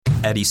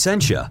At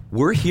Essentia,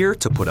 we're here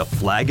to put a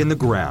flag in the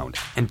ground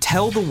and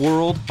tell the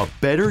world a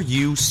better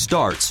you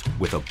starts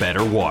with a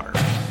better water.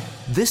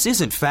 This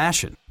isn't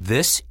fashion.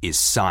 This is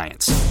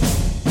science.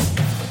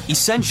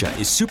 Essentia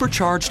is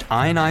supercharged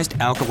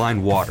ionized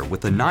alkaline water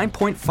with a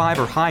 9.5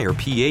 or higher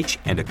pH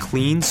and a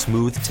clean,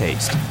 smooth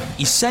taste.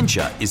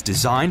 Essentia is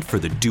designed for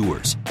the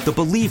doers, the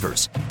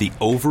believers, the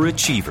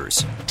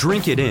overachievers.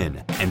 Drink it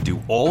in and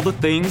do all the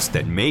things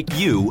that make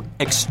you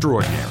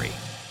extraordinary.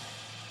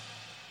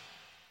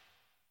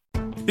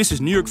 This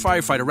is New York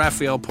firefighter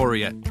Raphael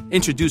Porriette,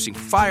 introducing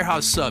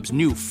Firehouse Subs'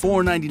 new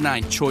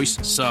 $4.99 Choice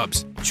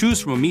Subs.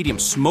 Choose from a medium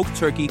smoked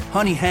turkey,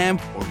 honey ham,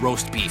 or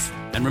roast beef.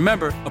 And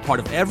remember, a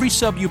part of every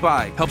sub you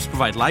buy helps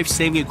provide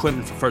life-saving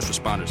equipment for first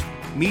responders.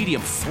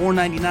 Medium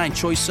 $4.99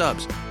 Choice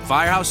Subs.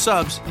 Firehouse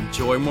Subs.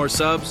 Enjoy more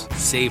subs,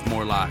 save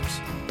more lives.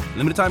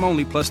 Limited time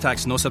only, plus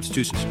tax, no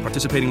substitutions.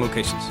 Participating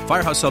locations.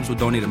 Firehouse Subs will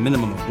donate a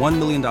minimum of $1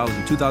 million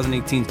in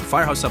 2018 to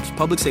Firehouse Subs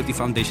Public Safety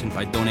Foundation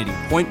by donating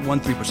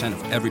 0.13%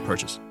 of every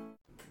purchase.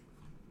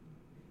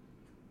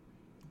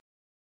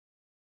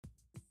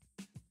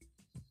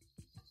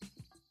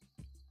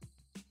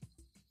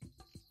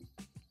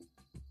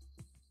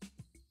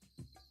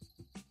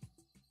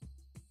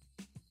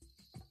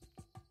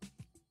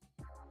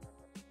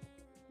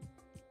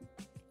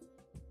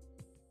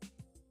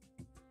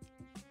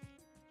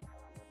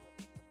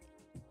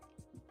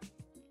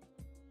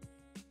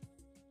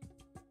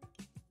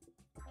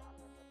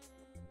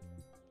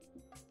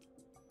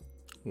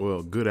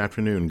 Well, good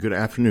afternoon, and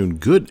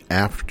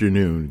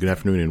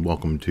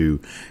welcome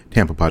to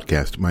Tampa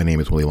Podcast. My name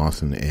is Willie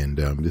Lawson, and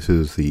this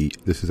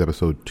is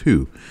episode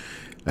 2.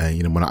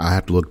 When I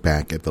have to look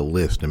back at the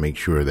list and make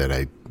sure that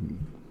I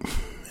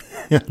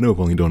know I've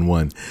only done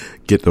one,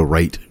 get the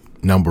right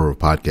number of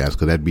podcasts,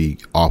 because that'd be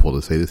awful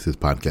to say this is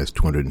podcast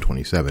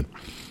 227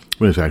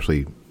 when it's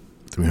actually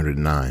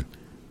 309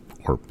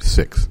 or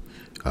 6.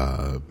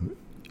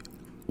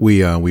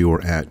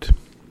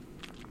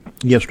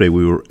 Yesterday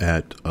we were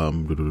at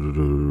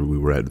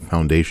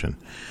Foundation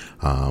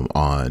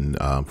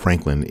on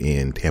Franklin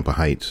in Tampa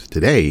Heights.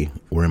 Today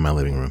we're in my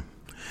living room,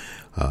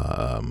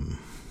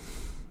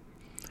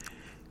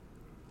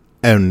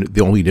 and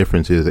the only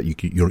difference is that you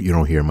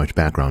don't hear much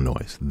background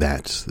noise.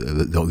 That's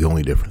the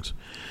only difference.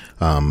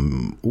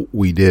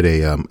 We did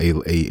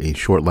a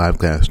short live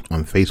cast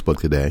on Facebook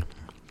today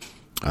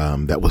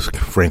that was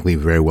frankly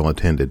very well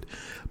attended,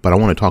 but I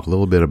want to talk a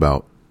little bit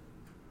about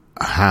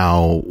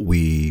how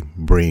we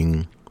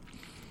bring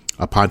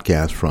a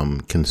podcast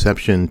from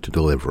conception to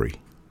delivery.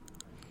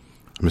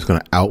 I'm just going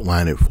to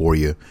outline it for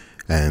you,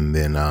 and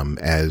then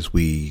as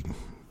we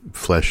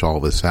flesh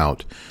all this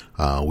out,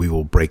 we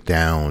will break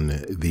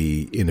down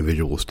the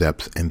individual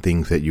steps and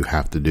things that you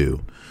have to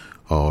do,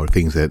 or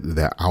things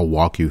that I'll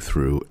walk you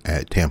through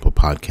at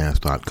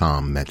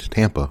tampapodcast.com. That's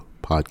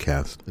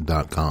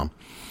tampapodcast.com.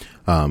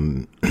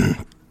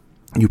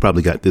 You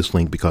probably got this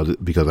link because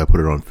I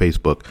put it on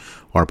Facebook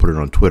or I put it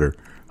on Twitter.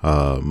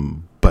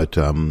 But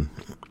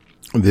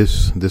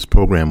this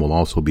program will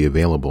also be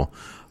available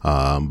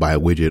by a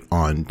widget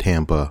on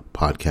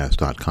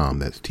tampapodcast.com.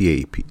 That's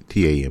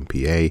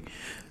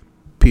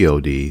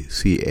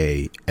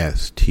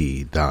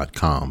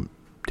tampapodcast.com.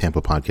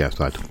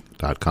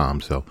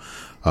 tampapodcast.com. So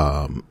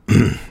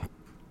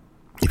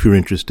if you're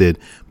interested,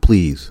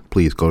 please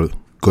go to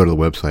the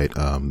website.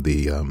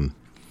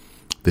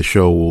 The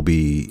show will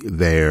be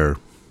there,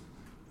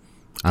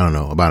 I don't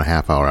know, about a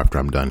half hour after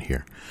I'm done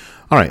here.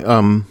 All right.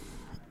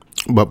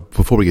 But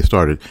before we get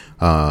started,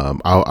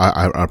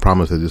 I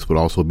promise that this would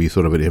also be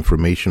sort of an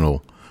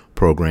informational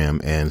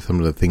program and some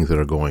of the things that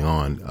are going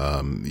on.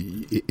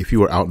 If you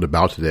were out and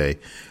about today,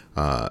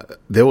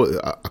 there was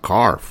a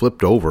car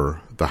flipped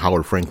over the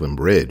Howard Franklin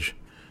Bridge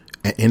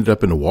and ended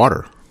up in the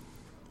water.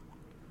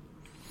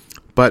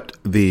 But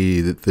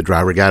the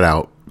driver got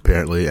out,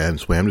 apparently, and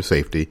swam to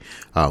safety.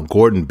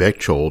 Gordon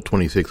Bechtold,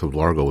 26, of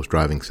Largo, was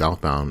driving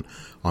southbound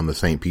on the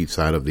St. Pete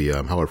side of the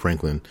Howard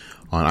Franklin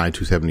on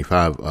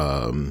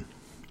I-275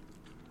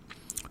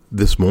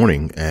 this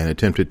morning, and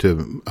attempted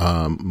to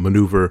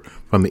maneuver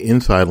from the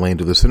inside lane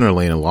to the center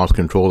lane and lost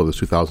control of his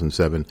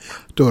 2007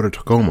 Toyota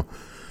Tacoma.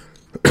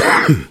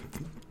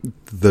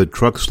 The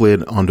truck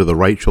slid onto the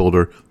right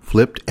shoulder,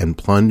 flipped, and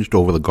plunged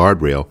over the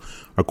guardrail,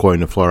 according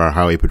to Florida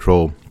Highway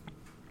Patrol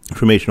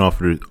Information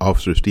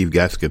Officer Steve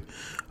Gaskin.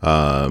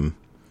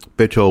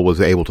 Bechtold was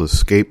able to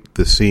escape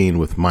the scene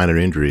with minor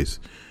injuries,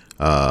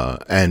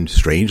 and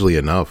strangely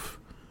enough,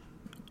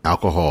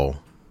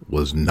 alcohol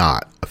was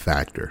not a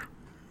factor.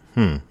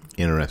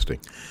 Interesting.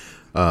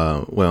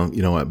 Well,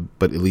 you know what?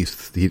 But at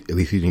least he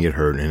didn't get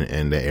hurt,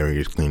 and the area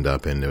is cleaned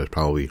up, and there was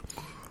probably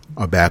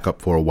a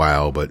backup for a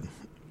while.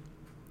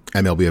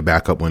 And there'll be a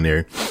backup when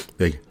when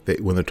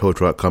the tow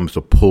truck comes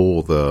to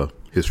pull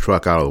his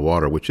truck out of the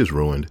water, which is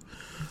ruined.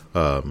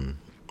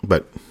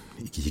 But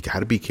you got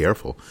to be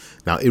careful.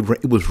 Now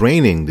it was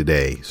raining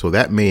today, so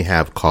that may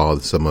have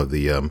caused some of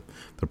the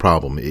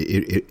problem.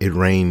 It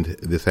rained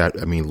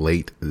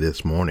late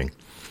this morning.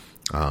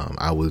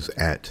 I was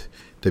at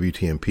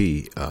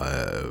WTMP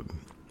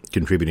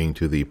contributing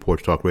to the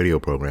Porch Talk radio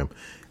program.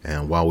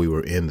 And while we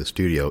were in the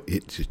studio,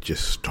 it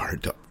just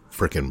started to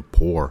freaking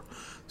pour.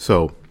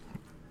 So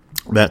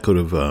that could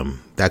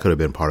have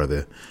been part of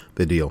the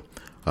deal.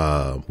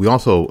 We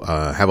also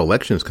have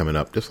elections coming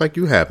up, just like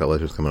you have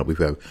elections coming up. We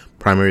have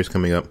primaries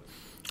coming up,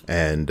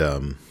 and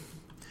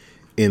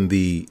in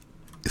the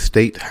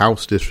state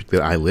house district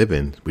that I live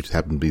in, which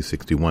happens to be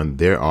 61,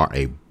 there are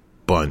a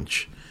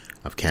bunch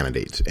of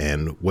candidates,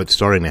 and what's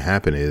starting to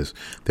happen is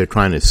they're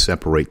trying to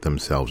separate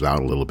themselves out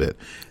a little bit.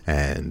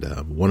 And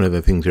one of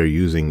the things they're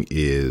using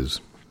is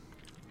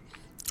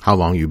how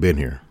long you've been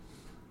here.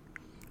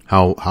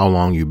 How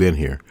long you've been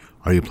here?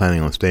 Are you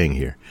planning on staying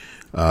here?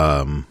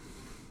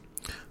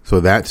 So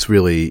that's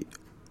really,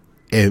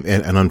 and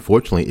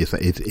unfortunately,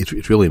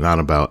 it's really not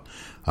about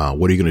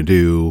what are you going to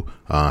do?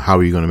 How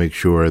are you going to make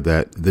sure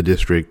that the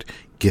district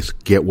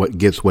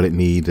gets what it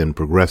needs and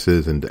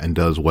progresses and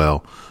does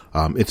well?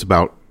 It's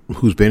about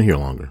who's been here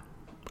longer.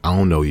 I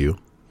don't know you.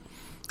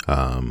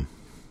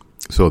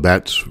 So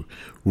that's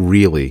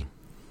really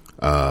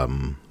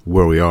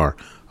where we are.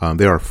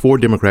 There are 4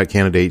 Democrat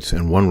candidates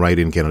and 1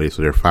 write-in candidate,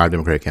 so there are 5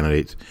 Democrat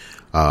candidates.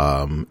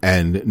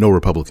 And no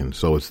Republicans.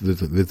 So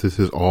this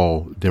is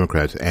all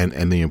Democrats.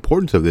 And the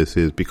importance of this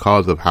is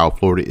because of how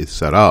Florida is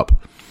set up,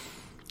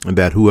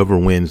 that whoever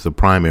wins the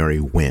primary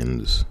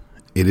wins.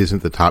 It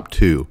isn't the top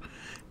 2.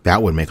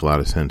 That would make a lot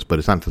of sense, but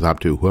it's not the top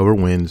 2. Whoever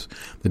wins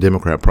the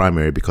Democrat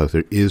primary, because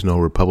there is no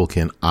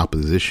Republican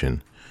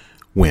opposition,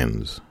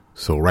 wins.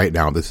 So right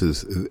now,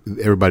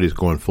 everybody's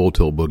going full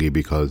tilt boogie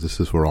because this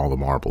is where all the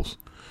marbles.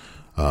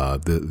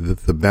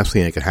 The best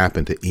thing that could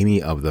happen to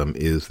any of them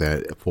is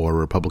that for a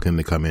Republican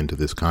to come into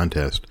this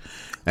contest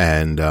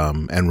and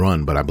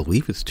run, but I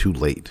believe it's too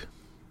late.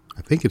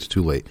 I think it's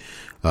too late.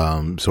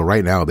 So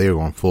right now they are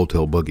going full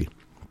tilt boogie.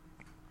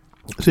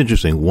 It's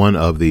interesting. One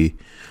of the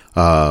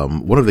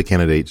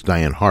candidates,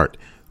 Diane Hart,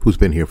 who's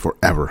been here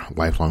forever,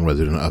 lifelong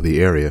resident of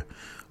the area,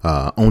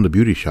 owned a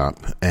beauty shop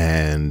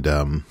and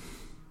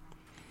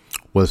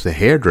was the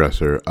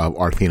hairdresser of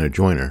Arthena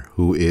Joyner,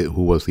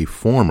 who was the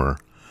former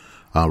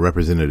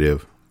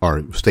representative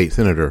or state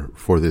senator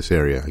for this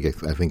area. I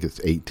think it's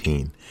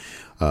 18.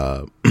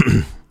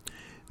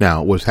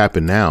 Now, what's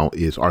happened now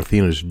is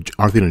Arthena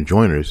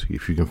Joyner's,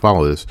 if you can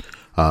follow this,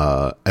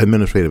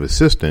 administrative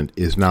assistant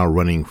is now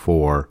running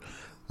for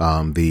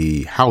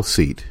the House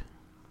seat,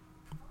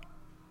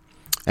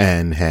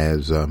 and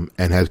has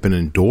been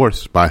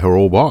endorsed by her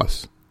old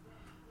boss.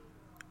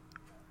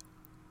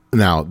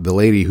 Now, the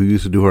lady who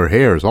used to do her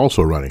hair is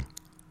also running.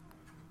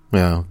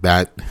 Well,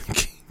 that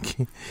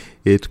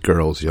it's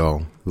girls,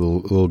 y'all.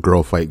 Little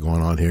girl fight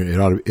going on here.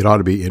 It ought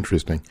to be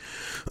interesting.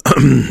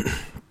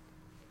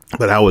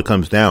 But how it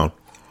comes down,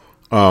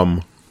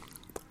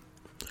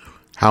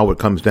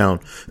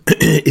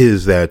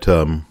 is that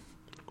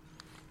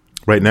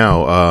right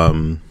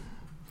now,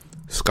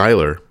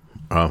 Schuyler,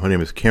 her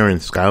name is Karen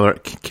Schuyler,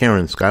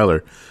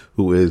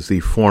 who is the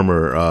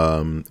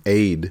former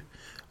aide,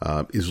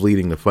 is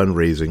leading the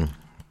fundraising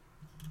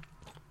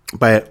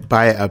by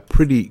a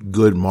pretty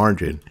good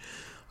margin.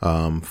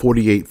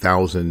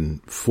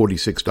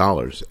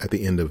 $48,046 at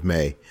the end of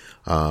May.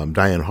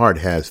 Diane Hart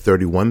has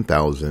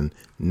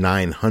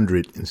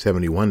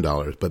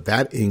 $31,971, but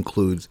that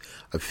includes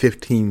a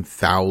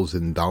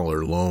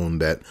 $15,000 loan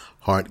that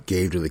Hart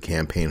gave to the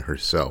campaign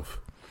herself.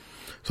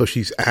 So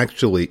she's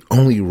actually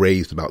only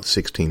raised about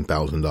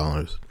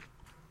 $16,000.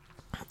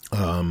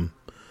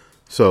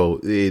 So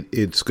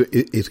it's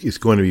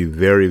going to be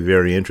very,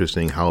 very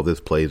interesting how this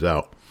plays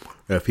out.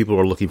 If people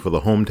are looking for the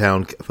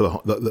hometown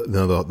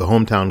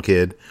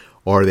kid,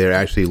 or they're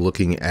actually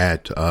looking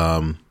at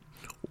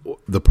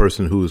the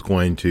person who is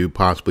going to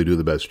possibly do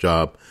the best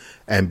job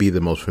and be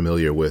the most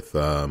familiar with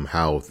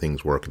how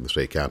things work in the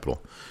state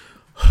capitol.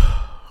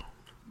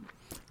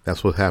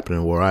 That's what's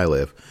happening where I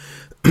live.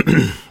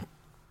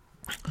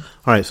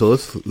 All right, so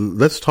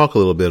let's talk a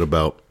little bit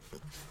about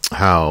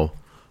how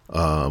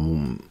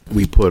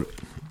we put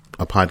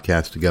a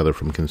podcast together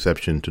from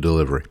conception to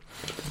delivery.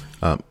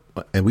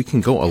 And we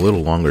can go a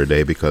little longer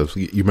today because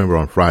you remember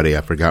on Friday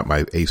I forgot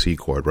my AC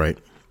cord, right?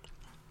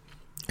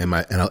 And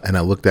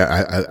I looked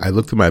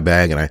at my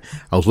bag and I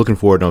was looking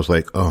for it and I was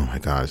like, oh my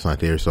God, it's not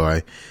there. So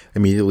I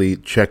immediately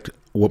checked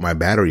what my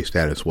battery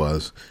status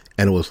was,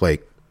 and it was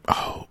like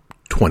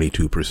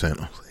 22%.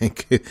 I was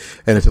like,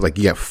 and it said like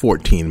you got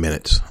 14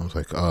 minutes. I was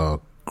like,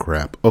 oh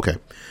crap. Okay.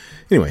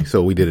 Anyway,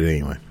 so we did it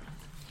anyway.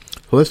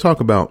 So let's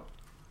talk about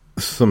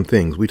some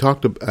things. We've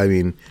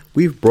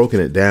broken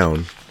it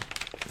down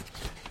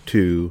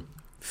to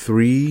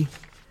 3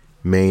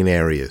 main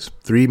areas,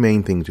 3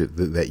 main things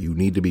that you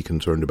need to be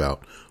concerned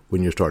about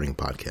when you're starting a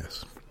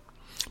podcast.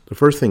 The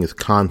first thing is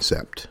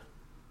concept.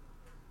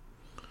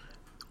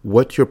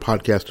 What's your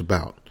podcast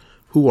about?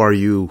 Who are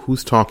you?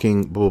 Who's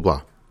talking? Blah, blah,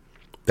 blah.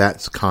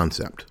 That's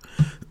concept.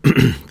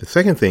 The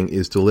second thing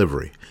is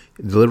delivery.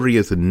 Delivery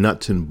is the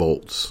nuts and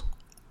bolts.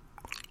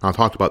 I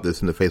talked about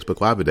this in the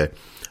Facebook Live today.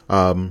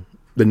 The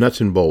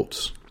nuts and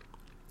bolts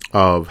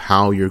of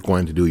how you're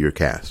going to do your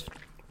cast.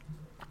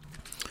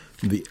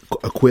 the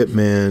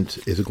equipment?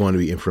 Is it going to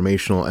be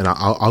informational? And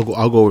I'll go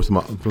over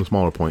some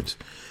smaller points,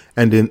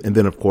 and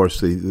then of course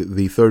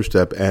the third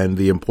step and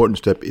the important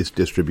step is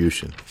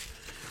distribution.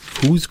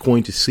 Who's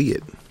going to see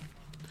it?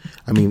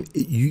 I mean,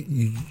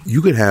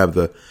 you could have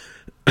the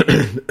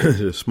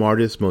the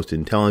smartest, most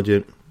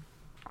intelligent,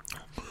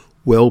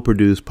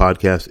 well-produced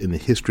podcast in the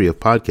history of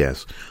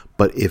podcasts,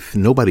 but if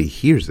nobody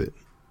hears it,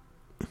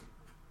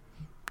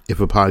 if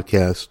you do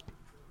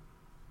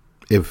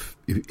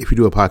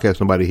a podcast,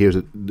 nobody hears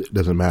it, it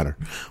doesn't matter.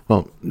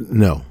 Well,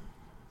 no.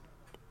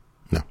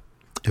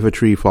 If a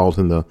tree falls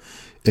in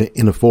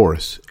a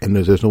forest and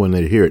there's no one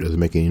there to hear it, doesn't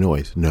make any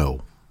noise.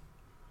 No,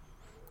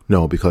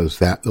 because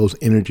those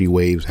energy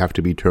waves have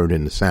to be turned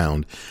into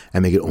sound,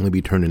 and they can only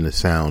be turned into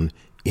sound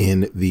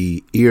in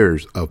the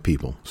ears of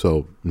people.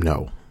 So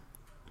no.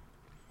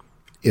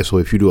 So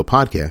if you do a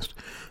podcast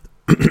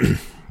and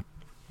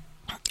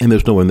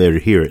there's no one there to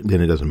hear it,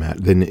 then it doesn't matter.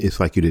 Then it's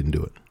like you didn't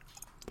do it.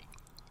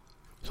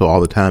 So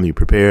all the time you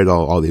prepared,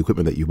 all the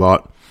equipment that you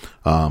bought,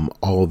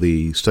 all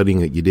the studying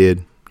that you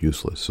did,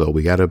 useless. So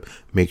we got to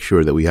make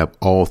sure that we have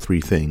all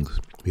three things.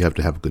 We have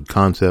to have a good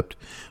concept.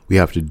 We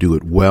have to do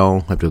it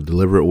well, have to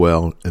deliver it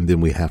well, and then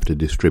we have to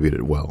distribute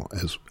it well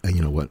as, and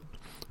you know what,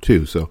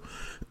 too. So,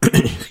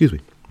 excuse me,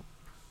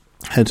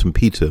 I had some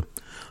pizza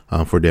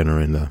for dinner,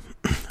 and I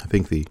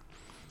think the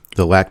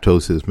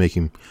lactose is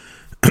making,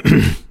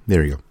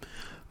 there you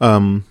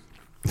go.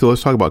 So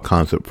let's talk about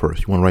concept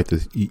first. You want to write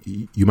this,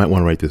 you might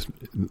want to write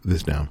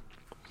this down.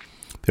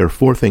 There are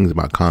 4 things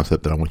about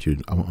concept that I want you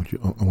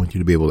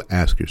to be able to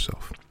ask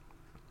yourself.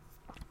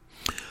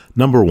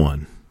 Number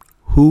 1,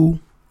 who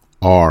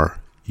are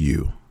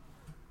you?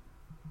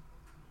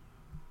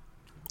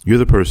 You're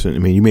the person. I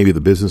mean, you may be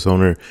the business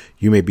owner.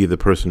 You may be the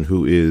person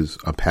who is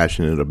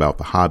passionate about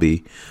the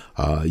hobby.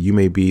 You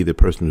may be the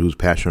person who's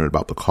passionate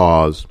about the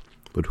cause.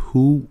 But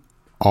who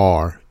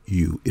are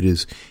you? It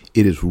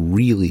is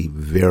really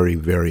very,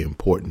 very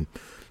important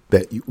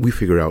that you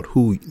figure out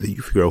who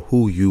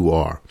you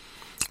are,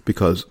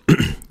 because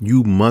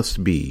you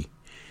must be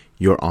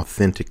your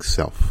authentic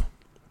self.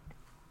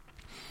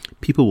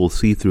 People will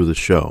see through the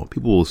show.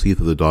 People will see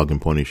through the dog and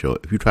pony show.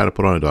 If you try to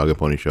put on a dog and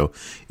pony show,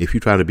 if you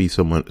try to be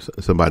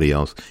somebody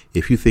else,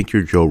 if you think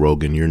you're Joe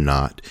Rogan, you're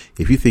not.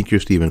 If you think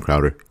you're Steven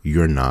Crowder,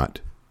 you're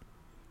not.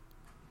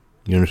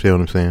 You understand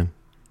what I'm saying?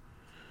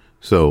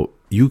 So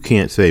you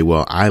can't say,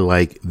 well, I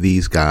like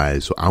these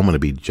guys, so I'm going to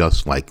be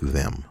just like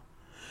them.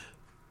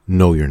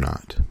 No, you're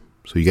not.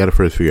 So you got to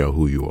first figure out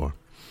who you are.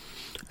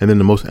 And then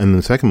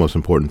the second most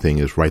important thing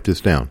is write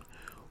this down.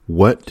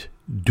 What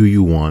do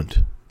you want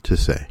to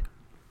say?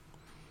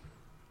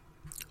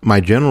 My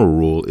general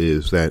rule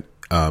is that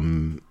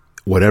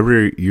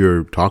whatever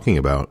you're talking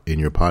about in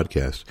your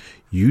podcast,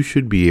 you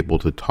should be able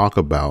to talk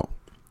about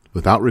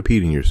without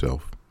repeating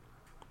yourself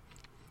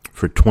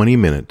for 20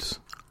 minutes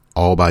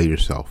all by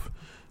yourself.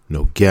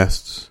 No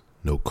guests,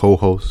 no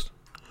co-hosts,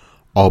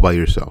 all by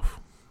yourself.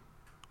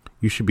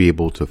 You should be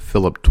able to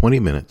fill up 20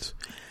 minutes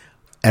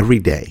every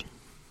day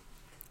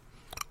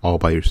all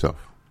by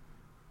yourself.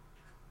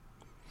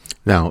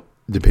 Now,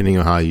 depending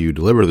on how you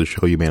deliver the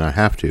show, you may not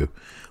have to.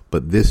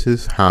 But this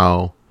is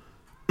how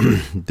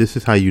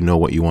you know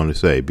what you want to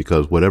say,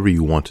 because whatever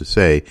you want to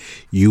say,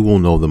 you will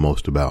know the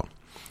most about.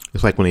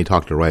 It's like when they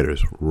talk to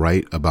writers,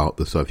 write about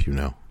the stuff you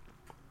know.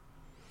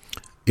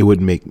 It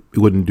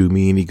wouldn't do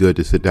me any good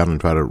to sit down and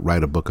try to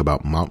write a book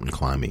about mountain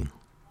climbing.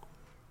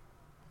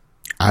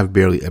 I've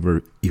barely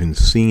ever even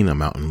seen a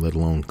mountain, let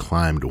alone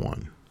climbed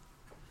one.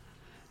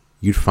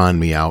 You'd find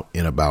me out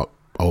in about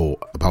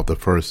the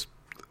first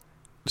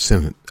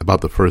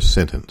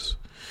sentence.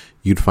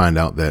 You'd find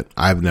out that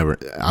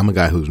I'm a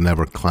guy who's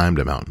never climbed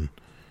a mountain.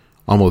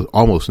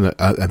 Almost,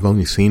 I've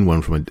only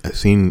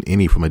seen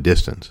any from a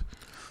distance,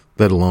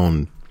 let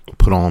alone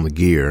put on the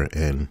gear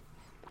and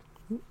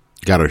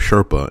got a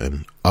Sherpa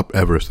and up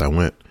Everest I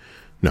went.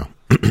 No.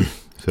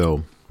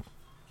 So,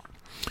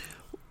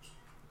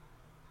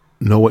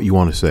 know what you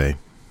want to say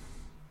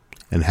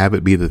and have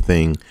it be the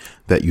thing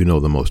that you know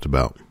the most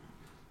about.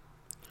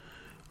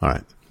 All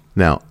right.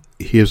 Now,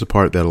 here's the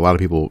part that a lot of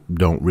people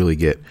don't really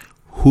get.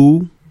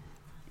 Who,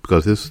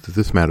 because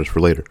this matters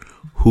for later,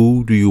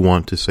 who do you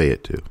want to say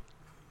it to?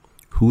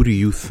 Who do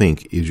you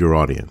think is your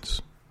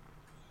audience?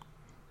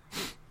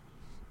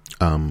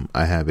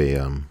 I have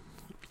a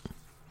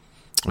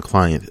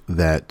client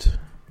that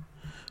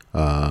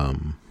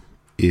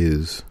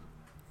is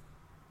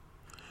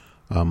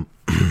a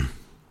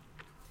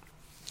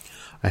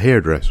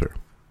hairdresser,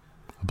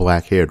 a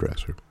black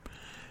hairdresser,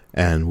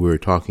 and we were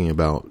talking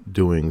about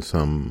doing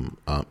some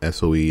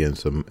SOE and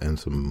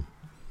some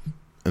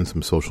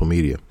social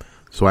media.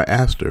 So I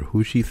asked her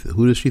who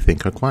does she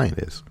think her client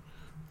is,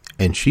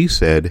 and she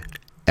said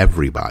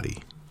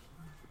everybody.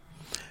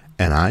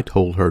 And I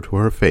told her to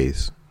her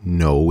face,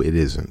 no, it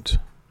isn't.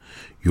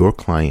 Your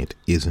client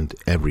isn't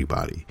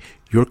everybody.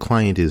 Your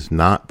client is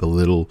not the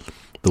little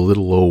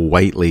old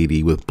white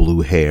lady with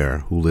blue hair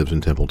who lives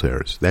in Temple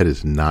Terrace. That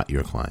is not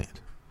your client.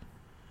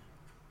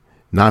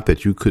 Not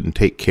that you couldn't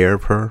take care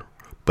of her,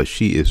 but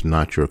she is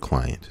not your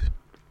client.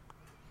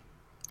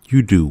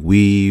 You do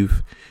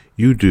weave.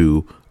 You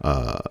do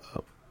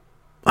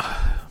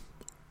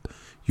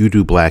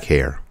black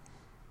hair.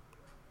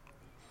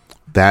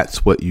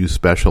 That's what you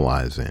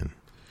specialize in.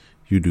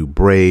 You do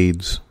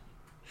braids.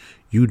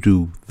 You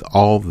do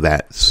all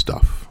that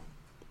stuff.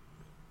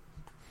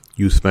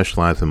 You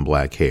specialize in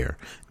black hair.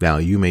 Now,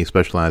 you may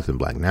specialize in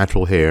black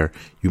natural hair.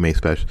 You may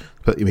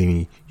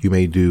you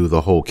may do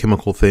the whole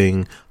chemical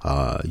thing.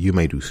 You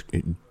may do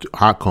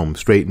hot comb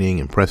straightening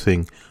and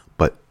pressing,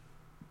 but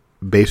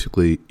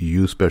basically,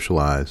 you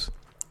specialize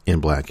in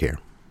black hair.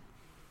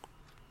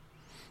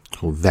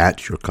 So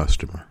that's your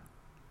customer.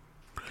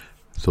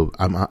 So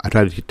I'm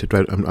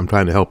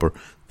trying to help her.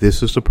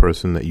 This is the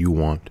person that you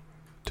want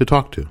to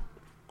talk to.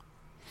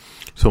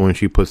 So when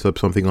she puts up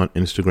something on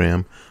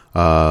Instagram,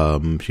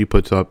 she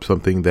puts up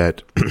something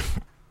that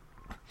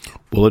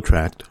will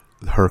attract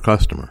her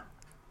customer,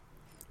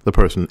 the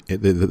person,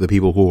 the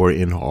people who are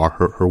in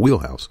her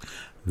wheelhouse.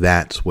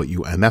 That's what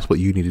you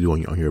need to do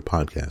on your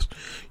podcast.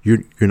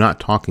 You're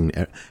not talking.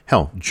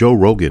 Hell, Joe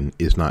Rogan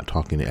is not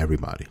talking to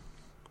everybody.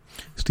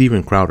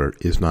 Steven Crowder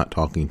is not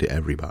talking to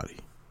everybody.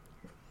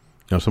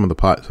 You know, some of the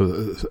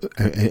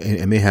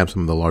and they have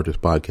some of the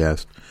largest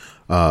podcasts,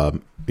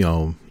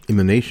 in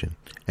the nation,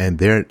 and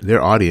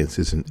their audience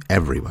isn't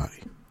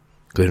everybody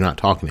because they're not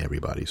talking to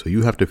everybody. So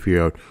you have to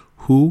figure out,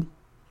 who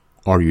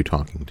are you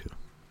talking to?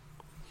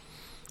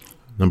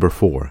 Number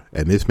 4,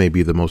 and this may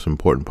be the most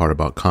important part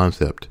about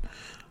concept.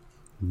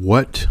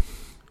 What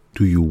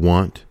do you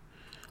want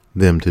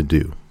them to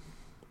do?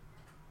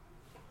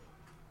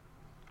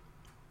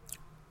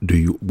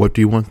 What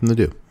do you want them to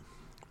do?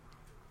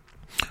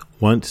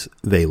 Once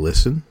they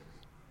listen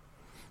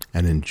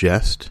and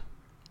ingest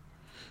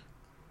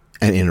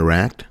and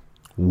interact,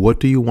 what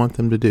do you want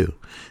them to do?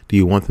 Do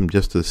you want them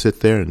just to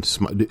sit there and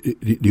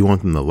do you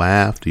want them to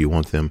laugh? Do you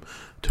want them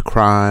to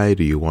cry?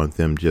 Do you want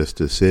them just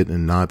to sit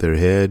and nod their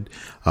head?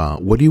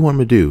 What do you want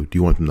them to do? Do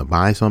you want them to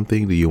buy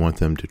something? Do you want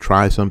them to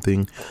try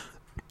something?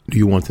 Do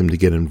you want them to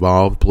get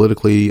involved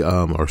politically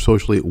or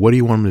socially? What do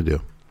you want them to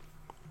do?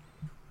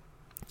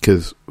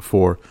 Because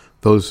for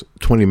those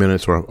 20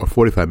 minutes or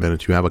 45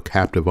 minutes, you have a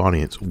captive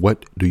audience.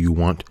 What do you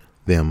want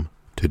them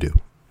to do?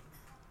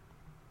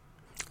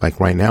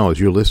 Like right now, as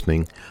you're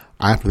listening,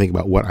 I have to think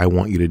about what I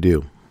want you to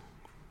do.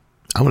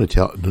 I'm going to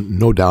tell,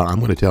 no doubt, I'm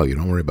going to tell you.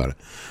 Don't worry about it.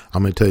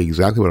 I'm going to tell you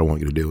exactly what I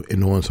want you to do in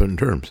no uncertain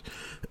terms.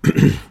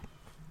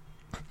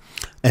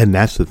 And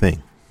that's the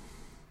thing.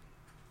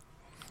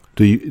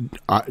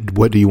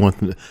 What do you want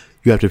them to,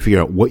 you have to figure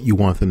out what you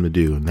want them to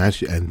do. And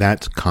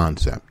that's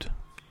concept.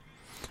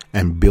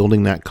 And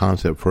building that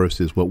concept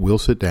first is what we'll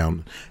sit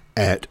down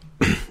at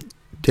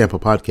Tampa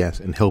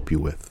Podcast and help you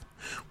with.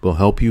 We'll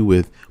help you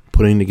with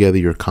putting together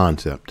your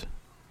concept.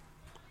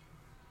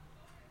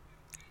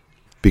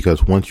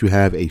 Because once you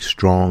have a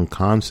strong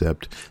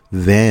concept,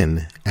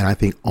 then, and I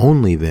think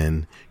only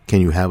then,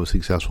 can you have a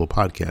successful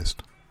podcast.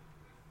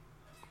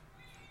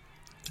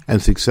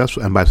 And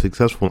successful, and by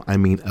successful, I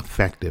mean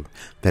effective.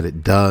 That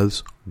it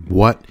does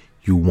what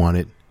you want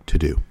it to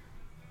do.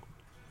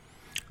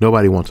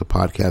 Nobody wants a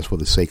podcast for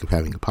the sake of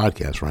having a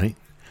podcast, right?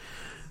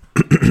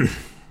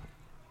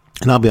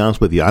 And I'll be honest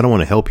with you, I don't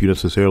want to help you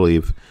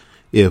necessarily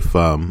if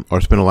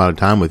or spend a lot of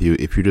time with you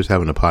if you're just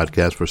having a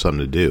podcast for something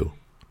to do.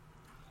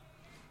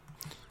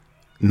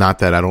 Not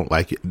that I don't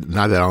like it.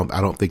 Not that I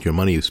don't think your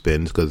money you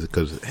spend,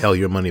 because hell,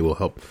 your money will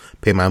help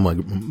pay my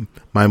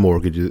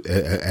mortgage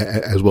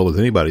as well as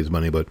anybody's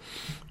money. But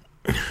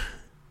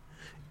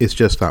it's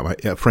just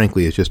not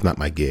frankly, it's just not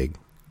my gig.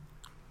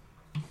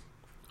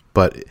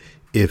 But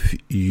if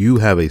you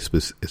have a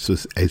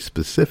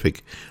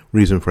specific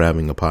reason for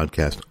having a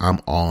podcast, I'm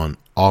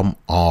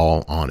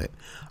all on it.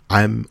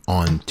 I'm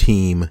on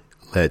team.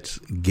 Let's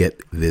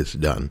get this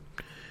done.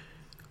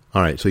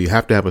 All right. So you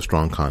have to have a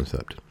strong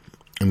concept.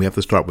 And we have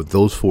to start with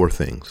those 4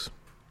 things.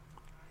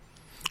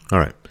 All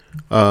right.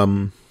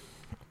 The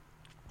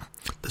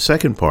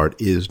second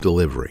part is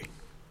delivery,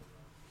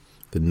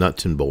 the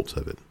nuts and bolts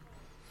of it.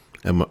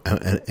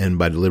 And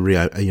by delivery,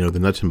 the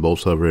nuts and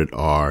bolts of it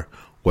are: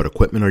 what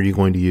equipment are you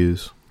going to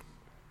use?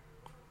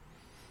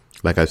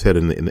 Like I said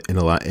in the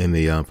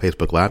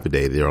Facebook Live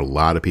today, there are a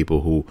lot of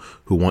people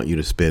who want you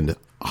to spend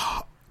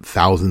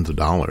thousands of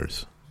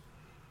dollars.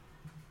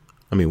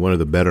 I mean, one of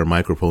the better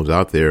microphones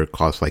out there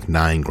costs like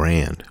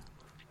 $9,000.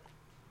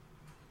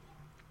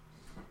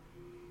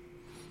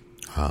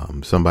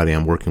 Somebody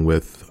I'm working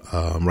with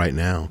right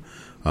now,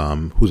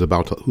 who's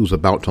about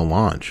to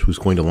launch, who's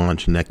going to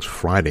launch next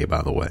Friday,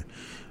 by the way.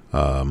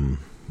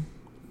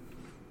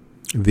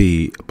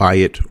 The Buy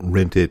It,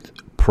 Rent It,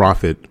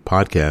 Profit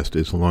podcast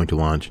is going to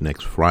launch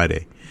next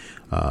Friday.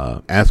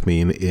 Asked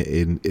me,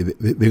 they're going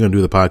to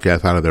do the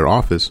podcast out of their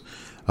office.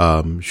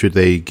 Should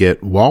they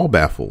get wall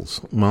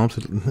baffles? Well,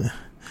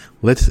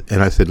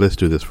 I said, let's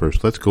do this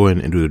first. Let's go in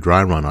and do the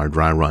dry run. Our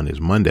dry run is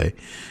Monday.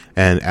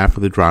 And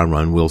after the dry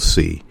run, we'll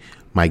see.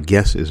 My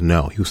guess is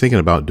no. He was thinking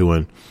about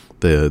doing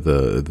the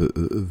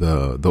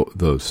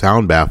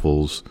sound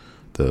baffles,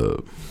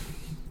 the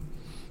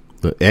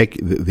the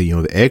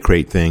egg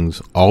crate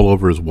things all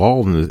over his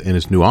wall in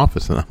his new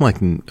office, and I'm like,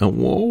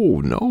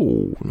 whoa,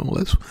 no,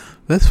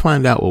 let's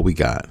find out what we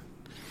got.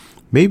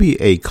 Maybe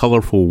a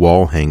colorful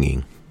wall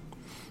hanging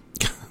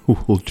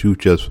will do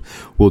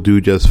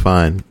just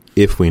fine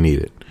if we need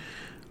it.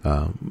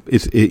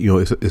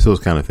 It's those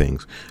kind of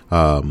things.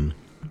 Do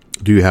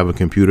you have a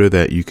computer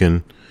that you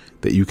can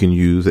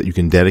use, that you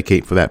can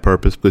dedicate for that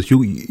purpose? Because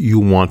you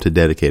want to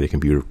dedicate a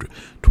computer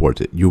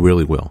towards it. You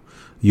really will.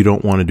 You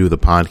don't want to do the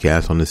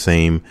podcast on the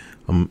same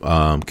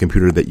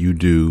computer that you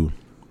do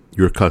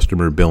your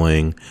customer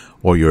billing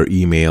or your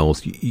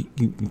emails.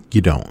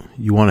 You don't.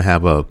 You want to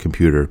have a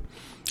computer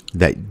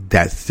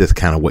that's just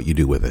kind of what you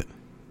do with it.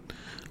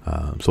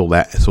 So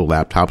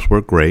laptops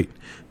work great.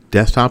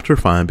 Desktops are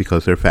fine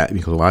because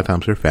a lot of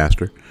times they're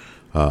faster.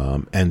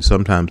 And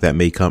sometimes that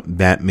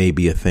may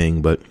be a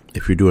thing, but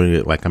if you're doing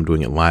it like I'm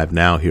doing it live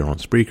now here on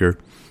Spreaker,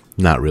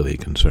 not really a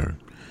concern.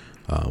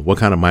 What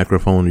kind of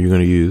microphone are you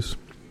going to use?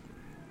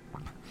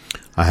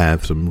 I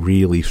have some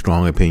really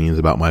strong opinions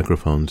about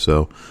microphones,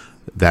 so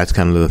that's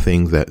kind of the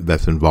things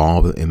that's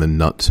involved in the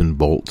nuts and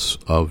bolts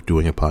of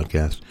doing a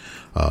podcast.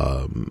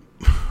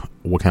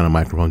 What kind of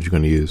microphones you're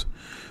going to use?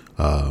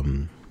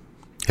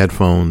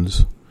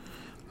 Headphones,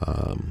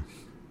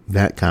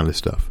 that kind of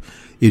stuff.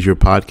 Is your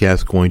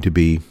podcast going to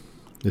be,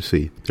 let's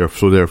see, there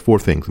are 4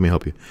 things. Let me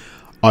help you.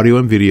 Audio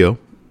and video.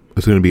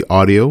 It's going to be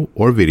audio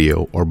or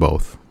video or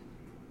both.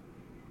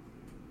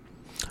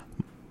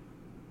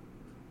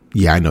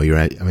 Yeah, I know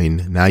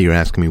now you're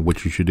asking me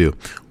what you should do.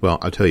 Well,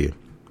 I'll tell you.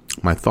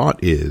 My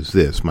thought is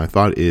this. My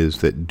thought is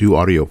that do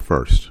audio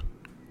first.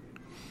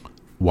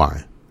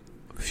 Why?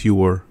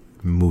 Fewer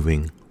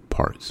moving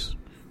parts.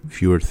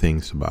 Fewer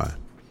things to buy.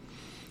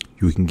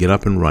 You can get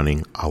up and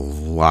running a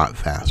lot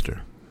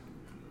faster.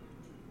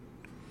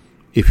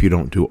 If you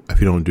don't do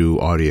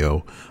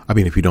audio,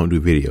 if you don't do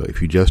video, if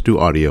you just do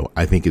audio,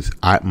 I think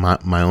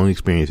my own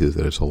experience is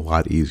that it's a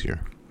lot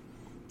easier.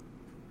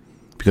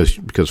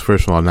 Because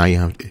first of all, now you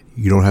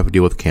don't have to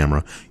deal with the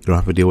camera, you don't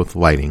have to deal with the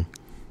lighting,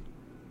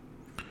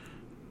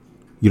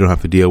 you don't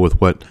have to deal with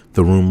what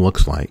the room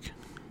looks like.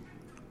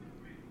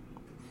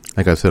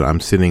 Like I said, I'm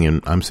sitting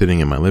in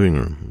my living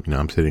room.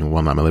 Not my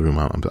living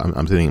room.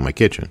 I'm sitting in my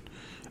kitchen,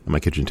 at my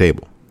kitchen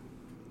table.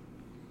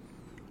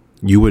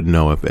 You wouldn't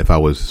know if I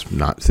was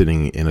not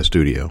sitting in a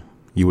studio.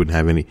 You wouldn't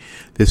have any.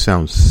 This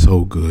sounds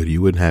so good.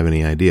 You wouldn't have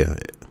any idea.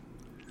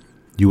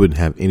 You wouldn't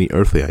have any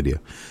earthly idea.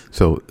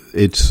 So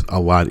it's a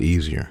lot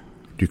easier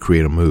to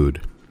create a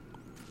mood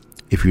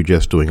if you're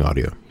just doing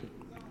audio.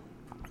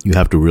 You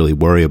have to really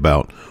worry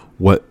about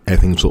what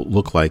things will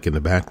look like in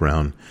the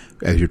background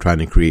as you're trying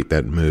to create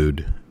that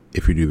mood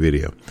if you do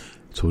video.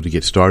 So to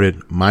get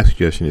started, my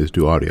suggestion is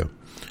do audio.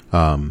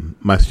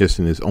 My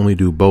suggestion is only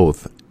do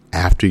both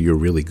after you're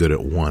really good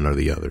at one or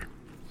the other.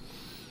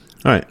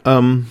 All right.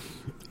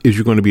 Is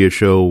you going to be a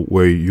show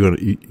where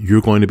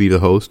you're going to be the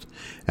host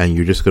and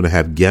you're just going to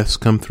have guests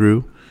come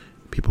through,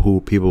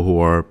 people who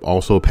are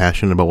also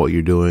passionate about what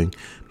you're doing,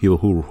 people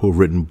who've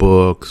written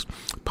books,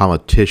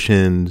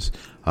 politicians.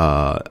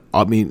 You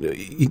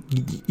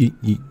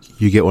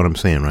get what I'm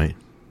saying, right?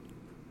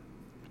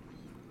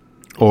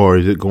 Or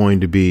is it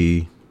going to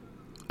be,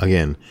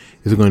 again,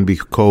 is it going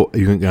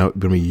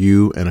to be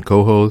you and a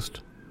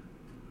co-host?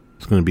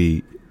 It's going to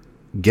be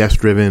guest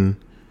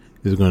driven.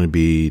 Is it going to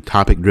be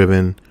topic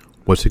driven?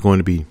 What's it going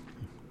to be?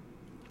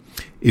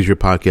 Is your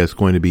podcast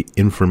going to be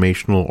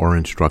informational or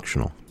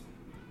instructional?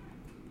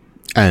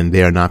 And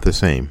they are not the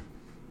same.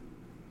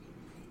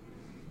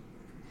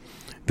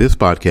 This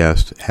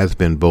podcast has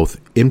been both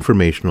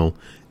informational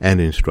and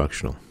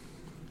instructional.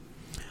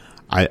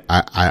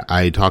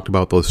 I talked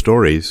about those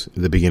stories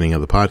at the beginning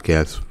of the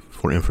podcast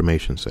for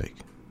information's sake.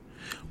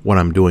 What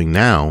I'm doing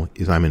now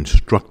is I'm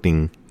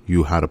instructing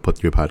you how to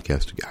put your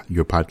podcast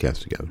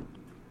together.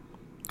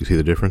 You see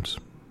the difference?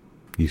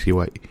 You see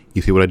what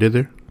I did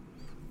there?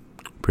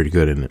 Pretty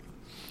good, isn't it?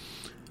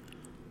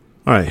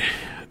 All right.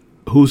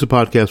 Who's the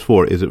podcast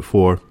for? Is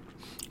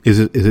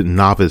it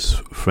novice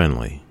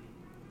friendly?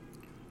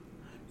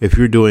 If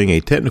you're doing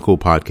a technical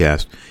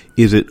podcast,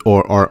 is it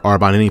or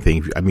about anything?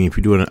 If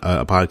you're doing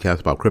a podcast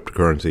about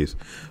cryptocurrencies,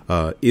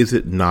 is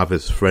it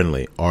novice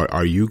friendly? Or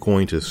are you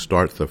going to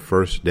start the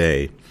first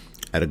day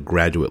at a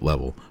graduate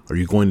level? Are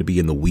you going to be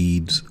in the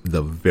weeds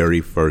the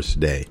very first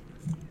day?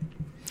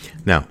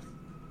 Now,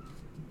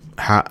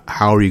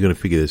 how are you going to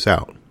figure this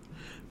out?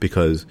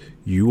 Because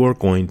you are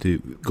going to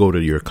go to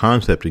your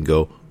concept and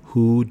go,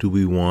 who do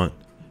we want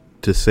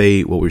to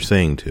say what we're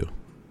saying to?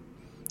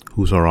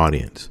 Who's our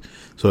audience?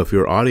 So if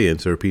your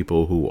audience are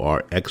people who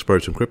are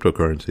experts in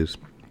cryptocurrencies,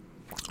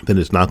 then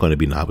it's not going to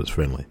be novice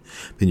friendly.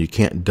 Then you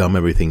can't dumb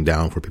everything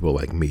down for people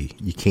like me.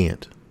 You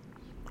can't,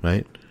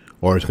 right?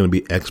 Or it's going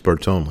to be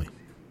experts only.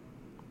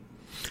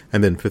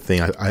 And then fifth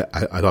thing, I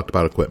talked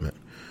about equipment.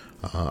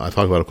 I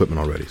talked about equipment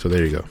already. So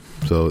there you go.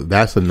 So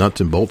that's the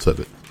nuts and bolts of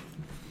it.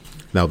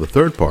 Now the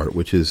third part,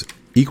 which is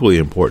equally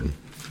important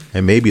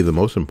and maybe the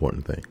most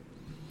important thing,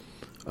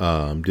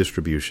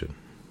 distribution.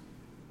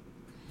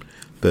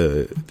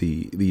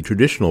 the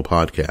traditional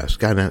podcast.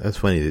 God, that's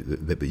funny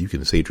that you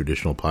can say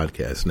traditional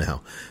podcast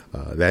now.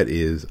 That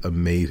is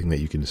amazing that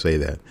you can say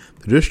that.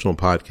 The traditional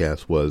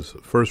podcast was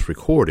first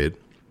recorded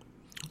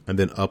and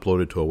then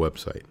uploaded to a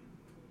website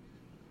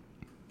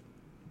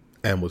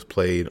and was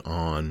played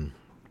on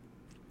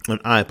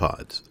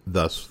iPods.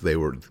 That's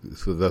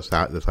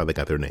how they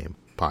got their name,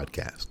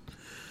 podcast.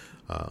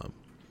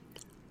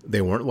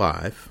 They weren't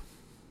live.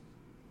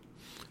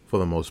 For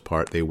the most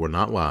part, they were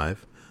not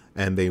live,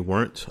 and they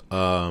weren't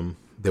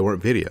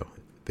video.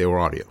 They were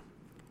audio.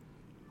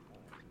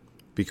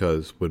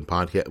 Because when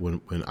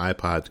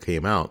iPods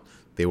came out,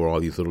 they were all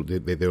these little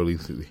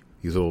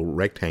these little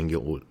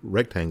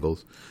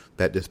rectangles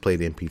that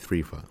displayed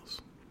MP3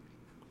 files.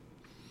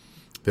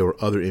 There were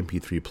other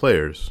MP3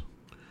 players,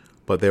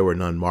 but there were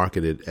none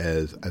marketed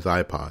as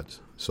iPods.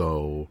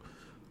 So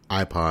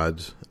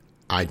iPods,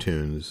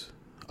 iTunes,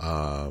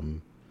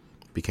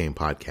 became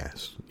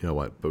podcasts. You know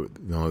what?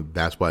 But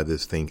that's why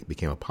this thing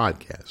became a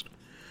podcast.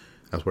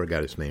 That's where it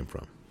got its name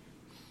from.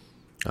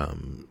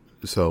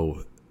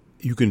 So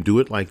you can do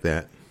it like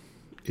that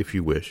if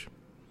you wish.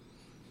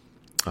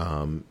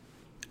 And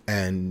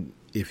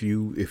if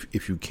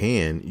you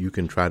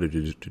can try to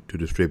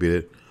distribute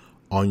it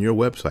on your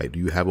website. Do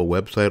you have a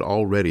website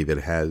already that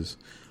has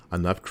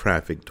enough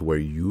traffic to where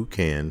you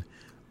can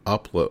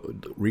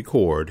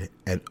record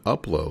and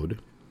upload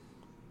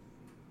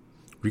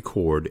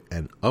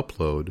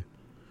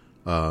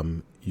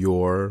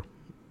your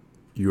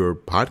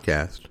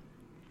podcast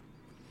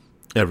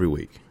every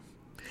week?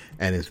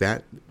 And is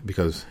that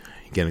because,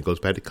 again, it goes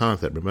back to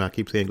concept. Remember, I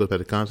keep saying it goes back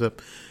to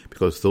concept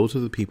because those are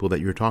the people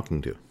that you're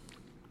talking to.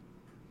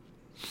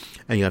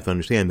 And you have to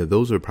understand that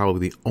those are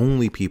probably the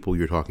only people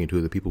you're talking to,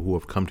 the people who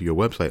have come to your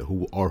website,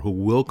 who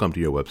will come to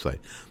your website.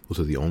 Those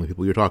are the only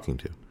people you're talking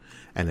to.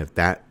 And if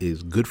that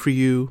is good for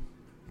you,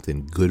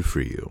 then good for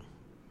you.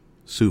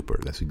 Super.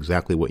 That's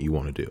exactly what you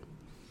want to do,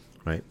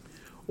 right?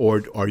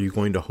 Or are you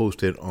going to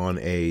host it on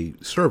a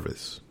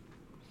service?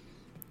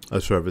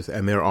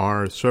 And there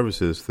are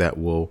services that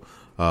will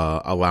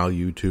allow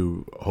you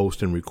to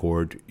host and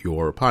record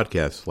your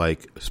podcasts,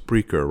 like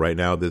Spreaker. Right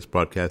now, this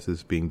broadcast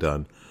is being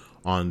done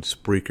on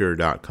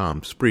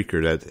Spreaker.com.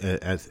 Spreaker,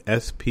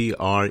 that's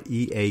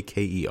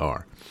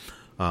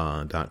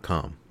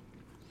Spreaker.com.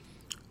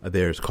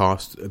 There's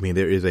cost. I mean,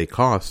 there is a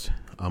cost,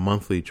 a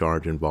monthly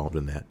charge involved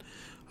in that.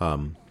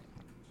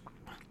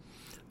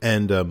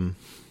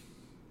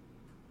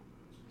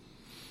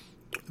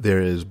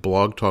 There is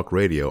Blog Talk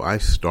Radio. I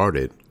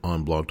started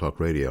on Blog Talk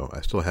Radio.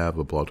 I still have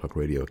a Blog Talk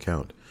Radio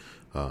account.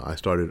 I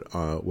started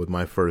with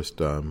my first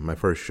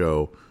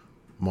show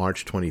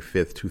March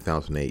 25th,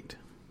 2008.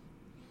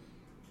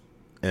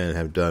 And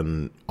have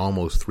done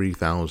almost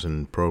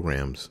 3,000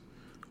 programs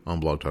on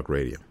Blog Talk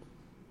Radio.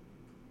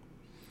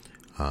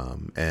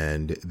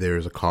 And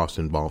there's a cost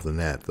involved in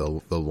that.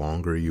 The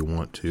longer you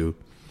want your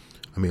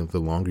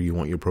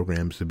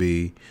programs to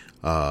be,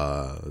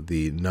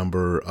 the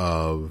number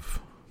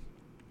of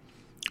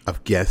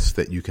guests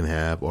that you can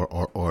have,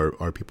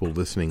 or people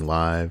listening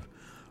live,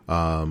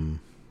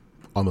 on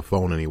the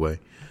phone anyway.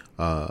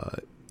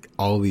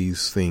 All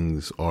these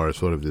things are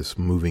sort of this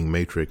moving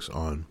matrix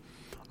on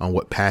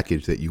what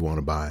package that you want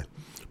to buy.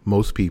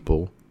 Most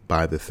people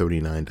buy the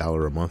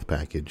 $39 a month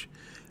package,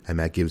 and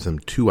that gives them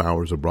 2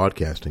 hours of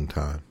broadcasting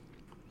time.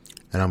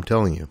 And I'm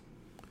telling you,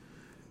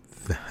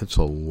 that's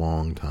a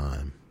long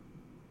time.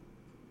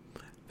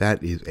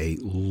 That is a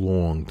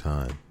long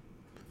time.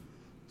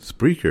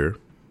 Spreaker,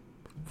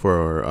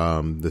 for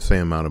the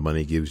same amount of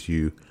money, gives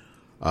you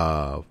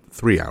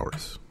 3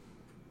 hours.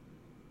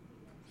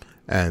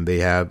 And they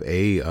have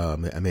they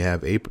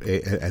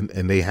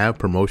have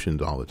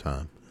promotions all the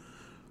time.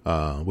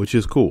 Which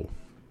is cool.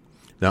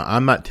 Now,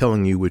 I'm not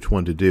telling you which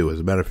one to do. As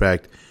a matter of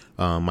fact,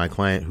 my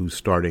client who's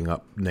starting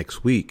up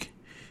next week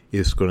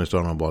is going to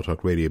start on Blog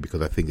Talk Radio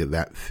because I think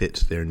that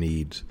fits their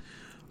needs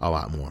a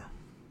lot more.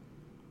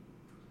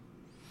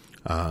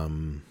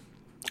 And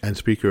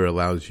Spreaker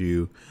allows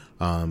you,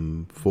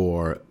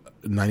 for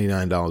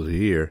 $99 a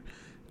year,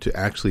 to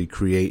actually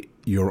create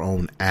your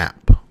own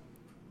app.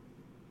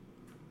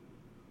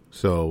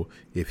 So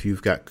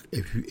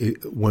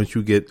once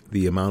you get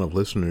the amount of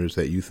listeners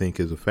that you think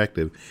is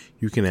effective,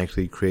 you can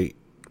actually create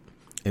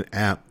an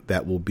app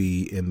that will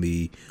be in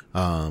the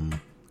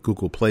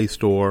Google Play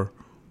Store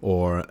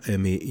or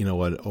in the in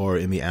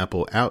the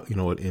Apple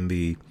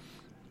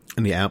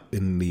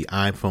in the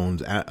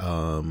iPhone's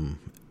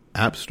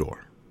App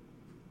Store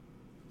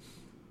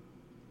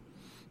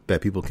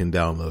that people can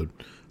download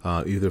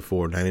either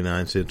for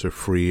 99 cents or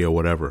free or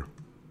whatever.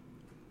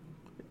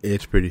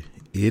 It's pretty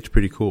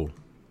cool.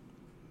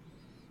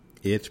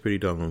 It's pretty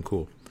doggone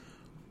cool.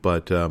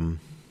 But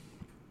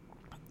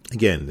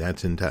again,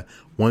 that's entirely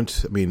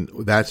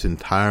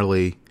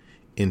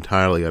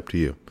up to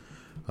you.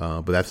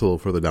 But that's a little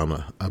further down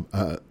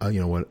the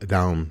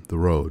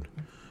road.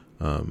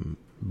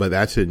 But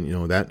that's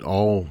that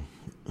all.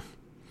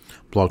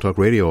 Blog Talk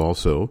Radio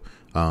also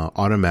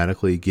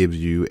automatically gives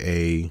you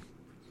a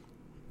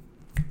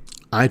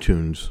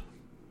iTunes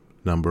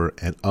number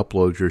and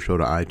upload your show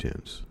to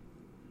iTunes.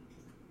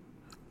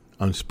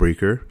 On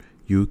Spreaker,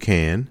 you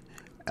can,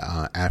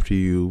 after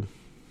you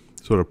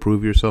sort of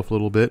prove yourself a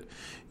little bit,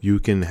 you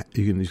can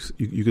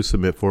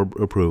submit for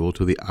approval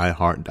to the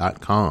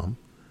iHeart.com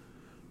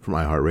from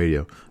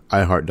iHeartRadio,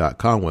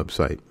 iHeart.com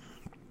website,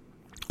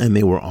 and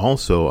they were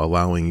also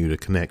allowing you to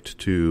connect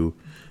to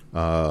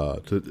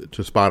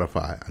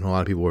Spotify. I know a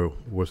lot of people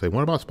were saying,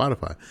 "What about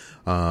Spotify?"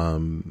 I'll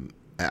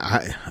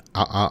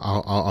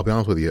be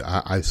honest with you.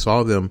 I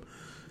saw them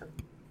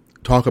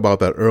talk about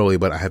that early,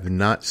 but I have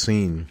not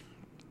seen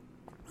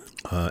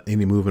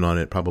any movement on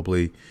it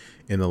probably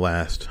in the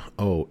last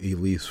at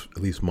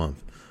least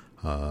month.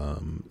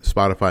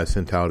 Spotify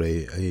sent out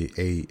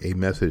a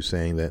message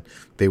saying that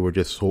they were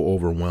just so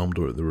overwhelmed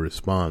with the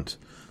response.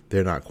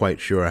 They're not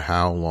quite sure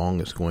how long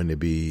it's going to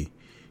be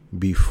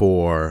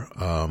before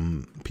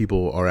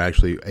people are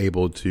actually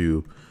able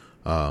to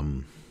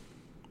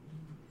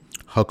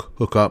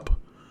hook up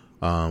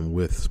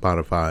with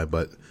Spotify,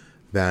 but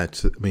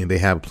they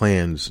have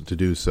plans to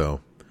do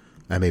so,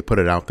 and they put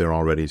it out there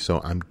already.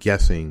 So I'm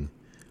guessing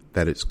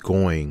that it's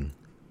going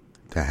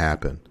to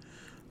happen.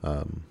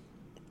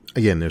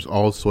 Again, there's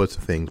all sorts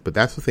of things, but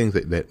that's the things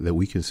that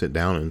we can sit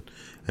down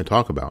and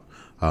talk about.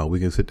 We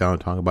can sit down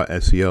and talk about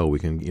SEO. We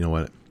can,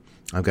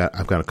 I've got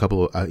a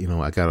couple of,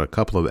 I got a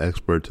couple of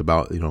experts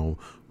about,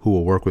 who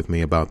will work with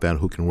me about that,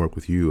 who can work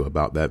with you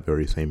about that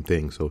very same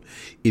thing. So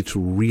it's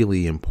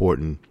really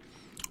important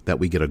that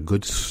we get a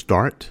good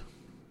start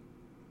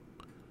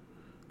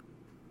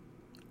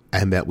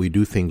and that we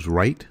do things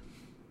right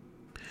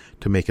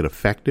to make it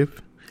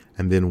effective.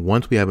 And then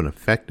once we have a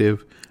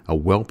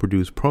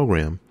well-produced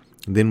program,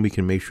 then we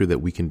can make sure that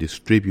we can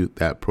distribute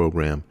that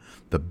program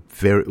the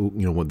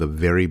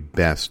very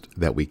best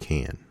that we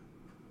can.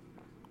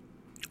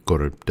 Go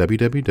to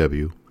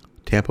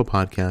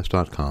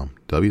www.tampapodcast.com,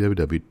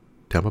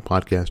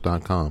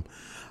 www.tampapodcast.com,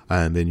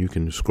 and then you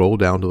can scroll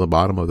down to the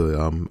bottom of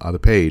the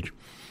page,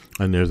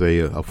 and there's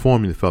a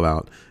form you fill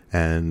out,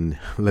 and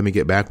let me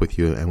get back with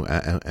you, and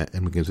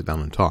we can sit down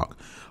and talk.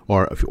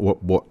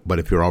 But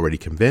if you're already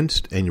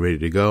convinced and you're ready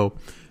to go,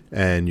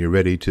 and you're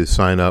ready to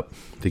sign up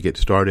to get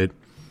started,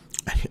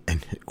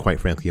 and quite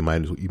frankly, you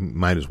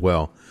might as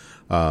well.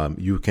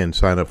 You can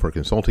sign up for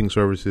consulting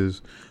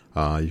services.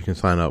 You can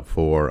sign up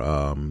for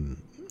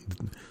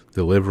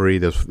delivery.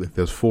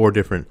 There's four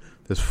different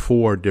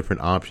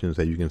options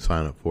that you can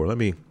sign up for. Let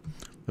me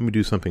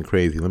do something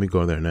crazy. Let me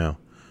go there now.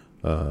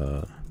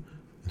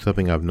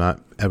 Something I've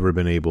not ever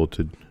been able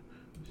to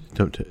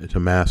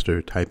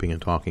master, typing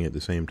and talking at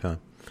the same time.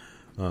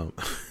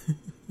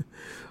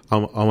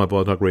 All my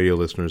Blog Talk Radio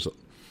listeners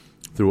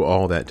through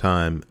all that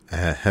time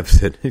have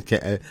said,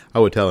 I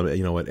would tell them,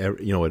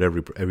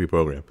 every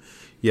program.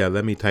 Yeah,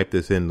 let me type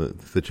this in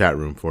the chat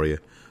room for you.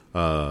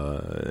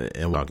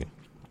 And logging.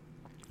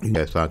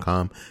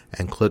 .com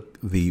and click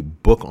the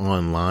Book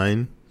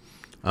Online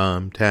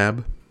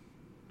tab,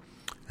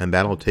 and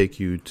that'll take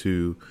you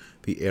to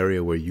the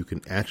area where you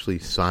can actually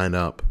sign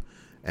up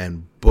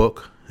and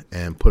book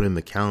and put in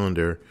the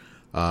calendar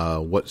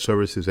what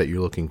services that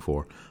you're looking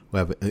for. We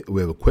have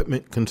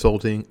equipment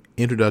consulting,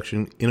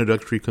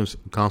 introductory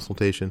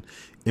consultation,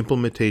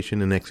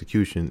 implementation and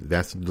execution.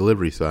 That's the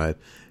delivery side,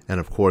 and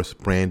of course,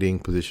 branding,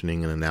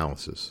 positioning, and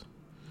analysis.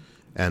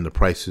 And the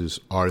prices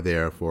are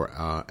there for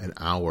an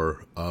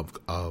hour of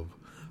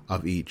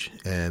each,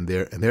 and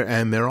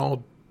they're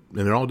all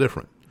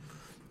different.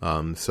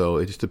 So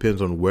it just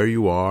depends on where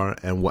you are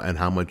and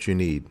how much you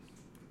need.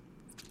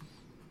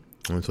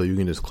 And so you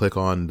can just click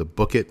on the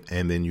book it,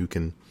 and then you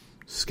can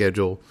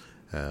schedule,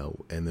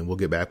 and then we'll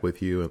get back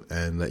with you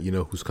and let you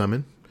know who's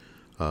coming.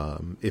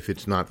 If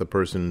it's not the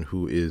person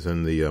who is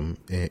in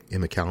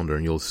the calendar,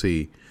 and you'll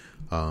see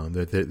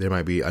that there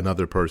might be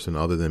another person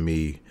other than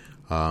me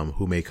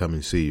who may come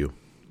and see you.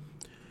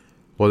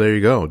 Well, there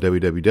you go.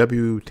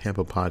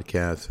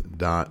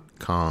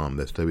 www.tampapodcast.com.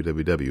 That's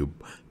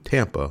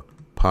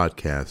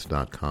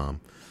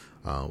www.tampapodcast.com.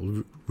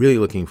 Really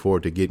looking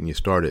forward to getting you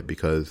started,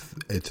 because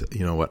it's,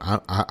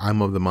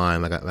 I'm of the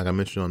mind, like I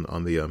mentioned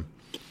on the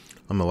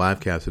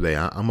live cast today,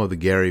 I'm of the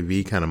Gary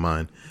V kind of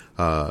mind.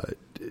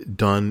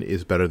 Done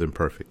is better than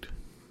perfect.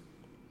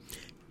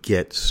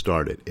 Get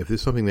started. If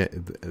there's something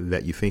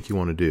that you think you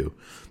want to do,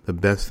 the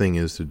best thing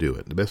is to do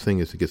it. The best thing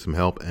is to get some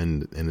help,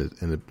 and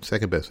the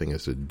second best thing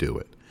is to do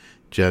it.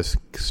 Just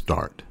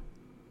start.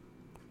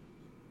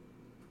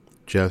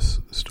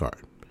 Just start.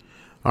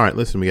 All right,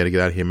 listen, we got to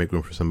get out of here and make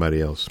room for somebody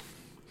else.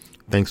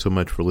 Thanks so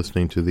much for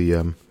listening to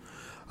the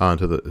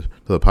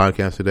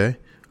podcast today.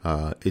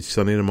 It's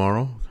Sunday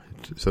tomorrow.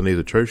 Sunday's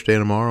a church day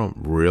tomorrow.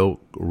 Real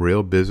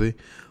busy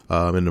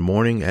in the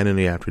morning and in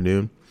the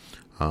afternoon.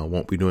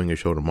 Won't be doing a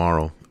show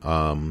tomorrow.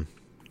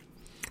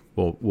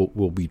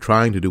 We'll be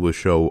trying to do a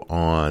show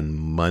on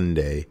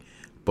Monday,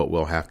 but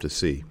we'll have to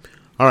see.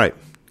 All right.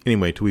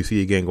 Anyway, till we see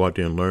you again, go out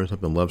there and learn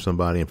something, love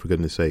somebody, and for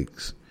goodness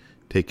sakes,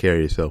 take care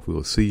of yourself. We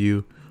will see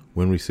you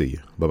when we see you.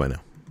 Bye-bye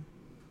now.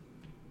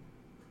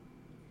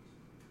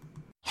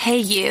 Hey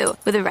you,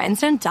 with a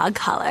rhinestone dog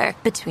collar.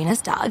 Between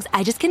us dogs,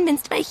 I just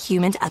convinced my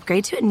human to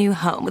upgrade to a new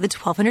home with a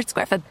 1,200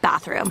 square foot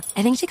bathroom.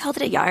 I think she called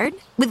it a yard.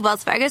 With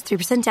Wells Fargo's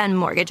 3% down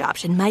mortgage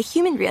option, my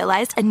human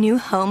realized a new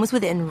home was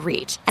within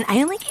reach, and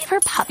I only gave her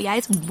puppy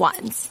eyes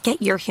once.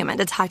 Get your human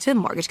to talk to a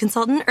mortgage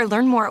consultant or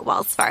learn more at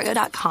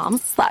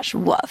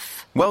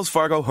wellsfargo.com/woof. Wells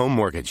Fargo Home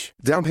Mortgage.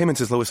 Down payments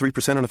as low as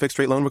 3% on a fixed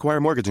rate loan require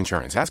mortgage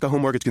insurance. Ask a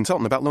home mortgage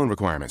consultant about loan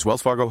requirements.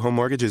 Wells Fargo Home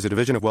Mortgage is a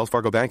division of Wells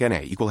Fargo Bank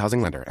N.A., Equal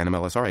Housing Lender,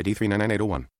 NMLS ID 399801.